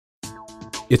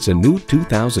It's a new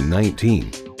 2019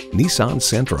 Nissan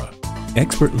Sentra.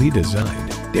 Expertly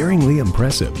designed, daringly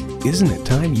impressive. Isn't it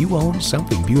time you own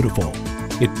something beautiful?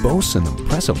 It boasts an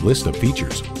impressive list of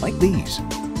features like these: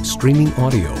 streaming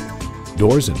audio,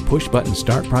 doors and push-button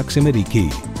start proximity key,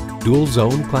 dual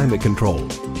zone climate control,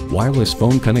 wireless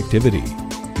phone connectivity,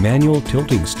 manual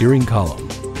tilting steering column,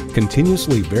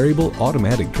 continuously variable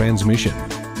automatic transmission,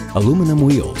 aluminum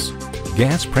wheels,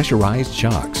 gas pressurized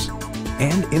shocks,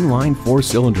 and inline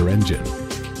 4-cylinder engine.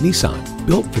 Nissan,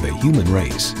 built for the human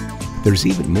race. There's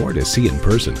even more to see in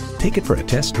person. Take it for a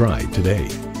test drive today.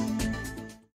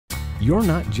 You're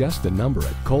not just a number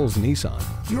at Cowles Nissan.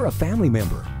 You're a family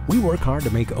member. We work hard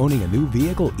to make owning a new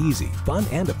vehicle easy, fun,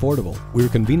 and affordable. We're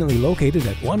conveniently located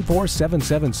at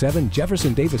 14777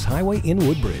 Jefferson Davis Highway in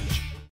Woodbridge.